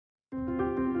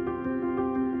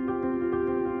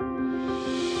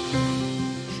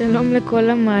שלום לכל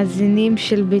המאזינים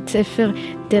של בית ספר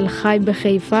תל חי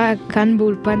בחיפה, כאן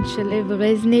באולפן שלב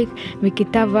רזניק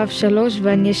מכיתה ו'3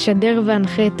 ואני אשדר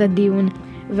ואנחה את הדיון.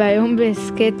 והיום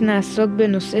בהסקט נעסוק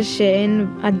בנושא שאין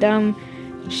אדם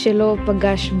שלא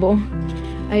פגש בו.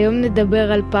 היום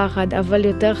נדבר על פחד, אבל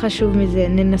יותר חשוב מזה,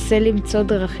 ננסה למצוא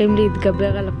דרכים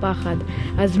להתגבר על הפחד.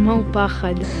 אז מהו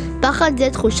פחד? פחד זה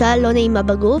תחושה לא נעימה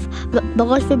בגוף,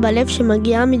 בראש ובלב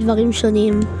שמגיעה מדברים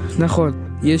שונים. נכון,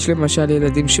 יש למשל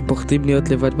ילדים שפוחדים להיות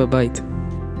לבד בבית.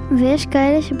 ויש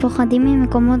כאלה שפוחדים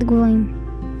ממקומות גבוהים.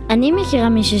 אני מכירה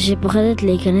מישהו שפוחדת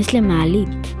להיכנס למעלית.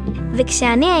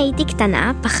 וכשאני הייתי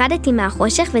קטנה, פחדתי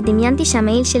מהחושך ודמיינתי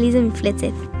שהמעיל שלי זה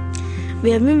מפלצת.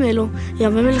 בימים אלו,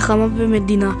 ימי מלחמה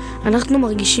במדינה, אנחנו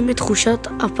מרגישים את תחושת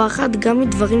הפחד גם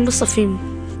מדברים נוספים.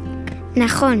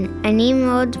 נכון, אני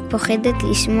מאוד פוחדת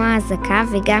לשמוע אזעקה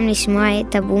וגם לשמוע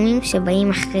את הבומים שבאים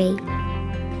אחרי.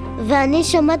 ואני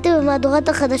שמעתי במהדורת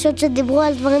החדשות שדיברו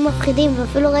על דברים מפחידים,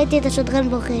 ואפילו ראיתי את השדרן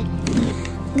בוכה.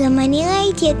 גם אני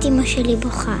ראיתי את אמא שלי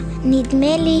בוכה.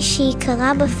 נדמה לי שהיא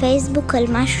קראה בפייסבוק על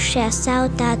משהו שעשה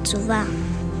אותה עצובה.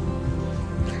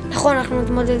 נכון, אנחנו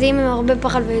מתמודדים עם הרבה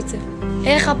פחד בעצם.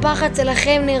 איך הפחד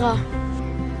שלכם נראה?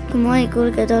 כמו עיגול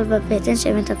גדול בבטן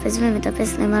שמטפס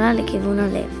ומטפס למעלה לכיוון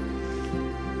הלב.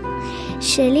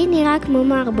 שלי נראה כמו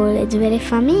מערבולת,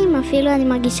 ולפעמים אפילו אני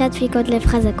מרגישה דפיקות לב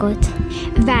חזקות.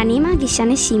 ואני מרגישה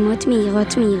נשימות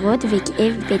מהירות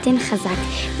וכאב בטן חזק,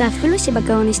 ואפילו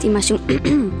שבגרון יש לי משהו.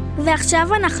 ועכשיו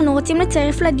אנחנו רוצים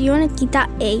לצרף לדיון את כיתה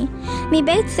A,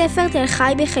 מבית ספר תל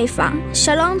חי בחיפה.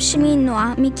 שלום, שמי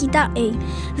נועה, מכיתה A,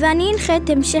 ואני אנחה את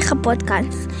המשך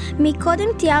הפודקאסט. מקודם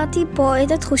תיארתי פה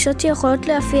את התחושות שיכולות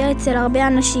להופיע אצל הרבה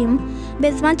אנשים,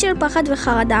 בזמן של פחד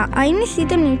וחרדה. האם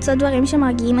ניסיתם למצוא דברים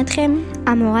שמרגיעים אתכם?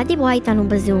 המורה דיברה איתנו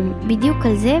בזום, בדיוק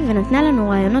על זה, ונתנה לנו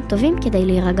רעיונות טובים כדי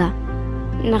להירגע.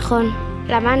 נכון,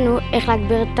 למדנו איך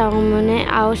להגביר את ההורמוני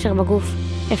האושר בגוף.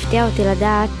 הפתיע אותי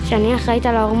לדעת שאני אחראית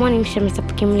על ההורמונים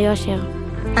שמספקים לי אושר.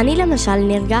 אני למשל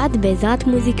נרגעת בעזרת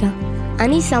מוזיקה.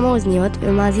 אני שמה אוזניות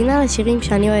ומאזינה לשירים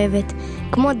שאני אוהבת,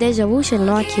 כמו דז'ה וו של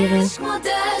נועה קירל.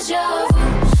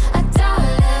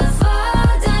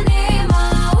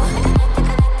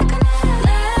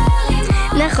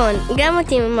 נכון, גם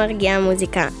אותי מרגיעה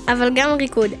מוזיקה, אבל גם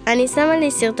ריקוד. אני שמה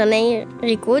לי סרטוני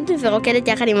ריקוד ורוקדת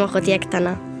יחד עם אחותי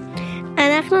הקטנה.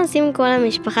 אנחנו עושים כל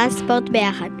המשפחה ספורט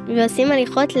ביחד, ועושים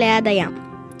הליכות ליד הים,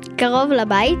 קרוב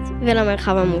לבית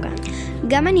ולמרחב המוגן.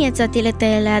 גם אני יצאתי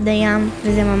לטייל ליד הים,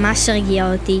 וזה ממש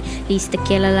הרגיע אותי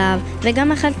להסתכל עליו,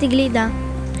 וגם אכלתי גלידה.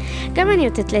 גם אני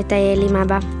יוצאת לטייל עם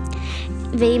אבא,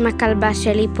 ועם הכלבה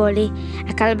שלי פולי.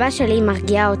 הכלבה שלי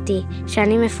מרגיעה אותי,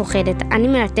 שאני מפוחדת, אני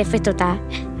מלטפת אותה,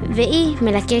 והיא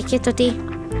מלקקת אותי.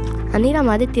 אני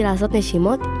למדתי לעשות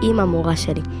נשימות עם המורה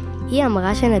שלי. היא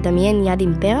אמרה שנדמיין יד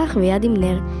עם פרח ויד עם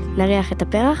נר. נריח את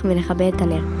הפרח ולכבה את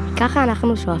הנר. ככה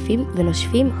אנחנו שואפים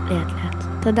ונושפים לאט לאט.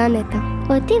 תודה נטע.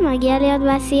 אותי מגיע להיות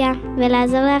בעשייה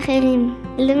ולעזור לאחרים.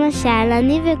 למשל,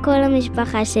 אני וכל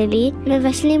המשפחה שלי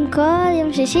מבשלים כל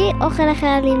יום שישי אוכל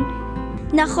לחיילים.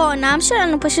 נכון, העם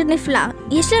שלנו פשוט נפלא.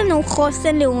 יש לנו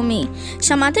חוסן לאומי.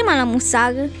 שמעתם על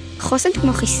המושג? חוסן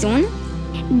כמו חיסון?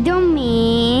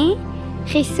 דומה.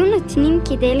 חיסון נותנים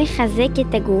כדי לחזק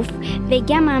את הגוף,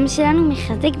 וגם העם שלנו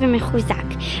מחזק ומחוזק,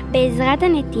 בעזרת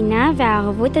הנתינה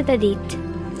והערבות הדדית.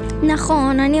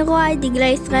 נכון, אני רואה את דגלי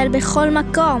ישראל בכל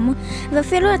מקום,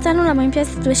 ואפילו יצאנו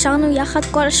למרפסת ושרנו יחד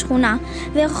כל השכונה,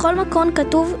 ובכל מקום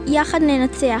כתוב יחד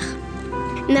ננצח.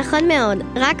 נכון מאוד,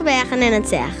 רק ביחד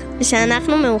ננצח.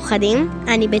 כשאנחנו מאוחדים,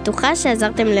 אני בטוחה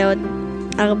שעזרתם לעוד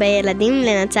הרבה ילדים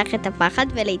לנצח את הפחד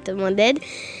ולהתמודד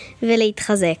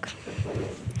ולהתחזק.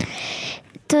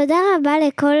 תודה רבה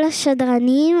לכל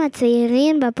השדרנים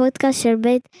הצעירים בפודקאסט של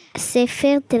בית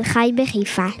ספר תל חי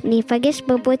בחיפה. ניפגש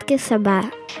בפודקאסט הבא.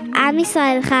 עם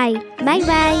ישראל חי. ביי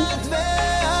ביי.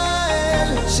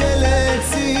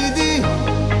 שלצידי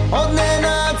עוד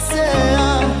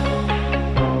ננצח,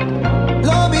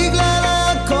 לא בגלל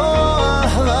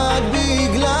הכוח, רק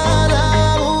בגלל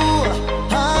הרוח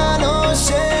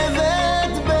הנושבת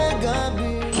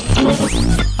בגבי.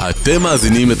 אתם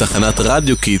מאזינים לתחנת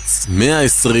רדיו קיטס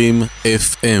 120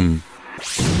 FM.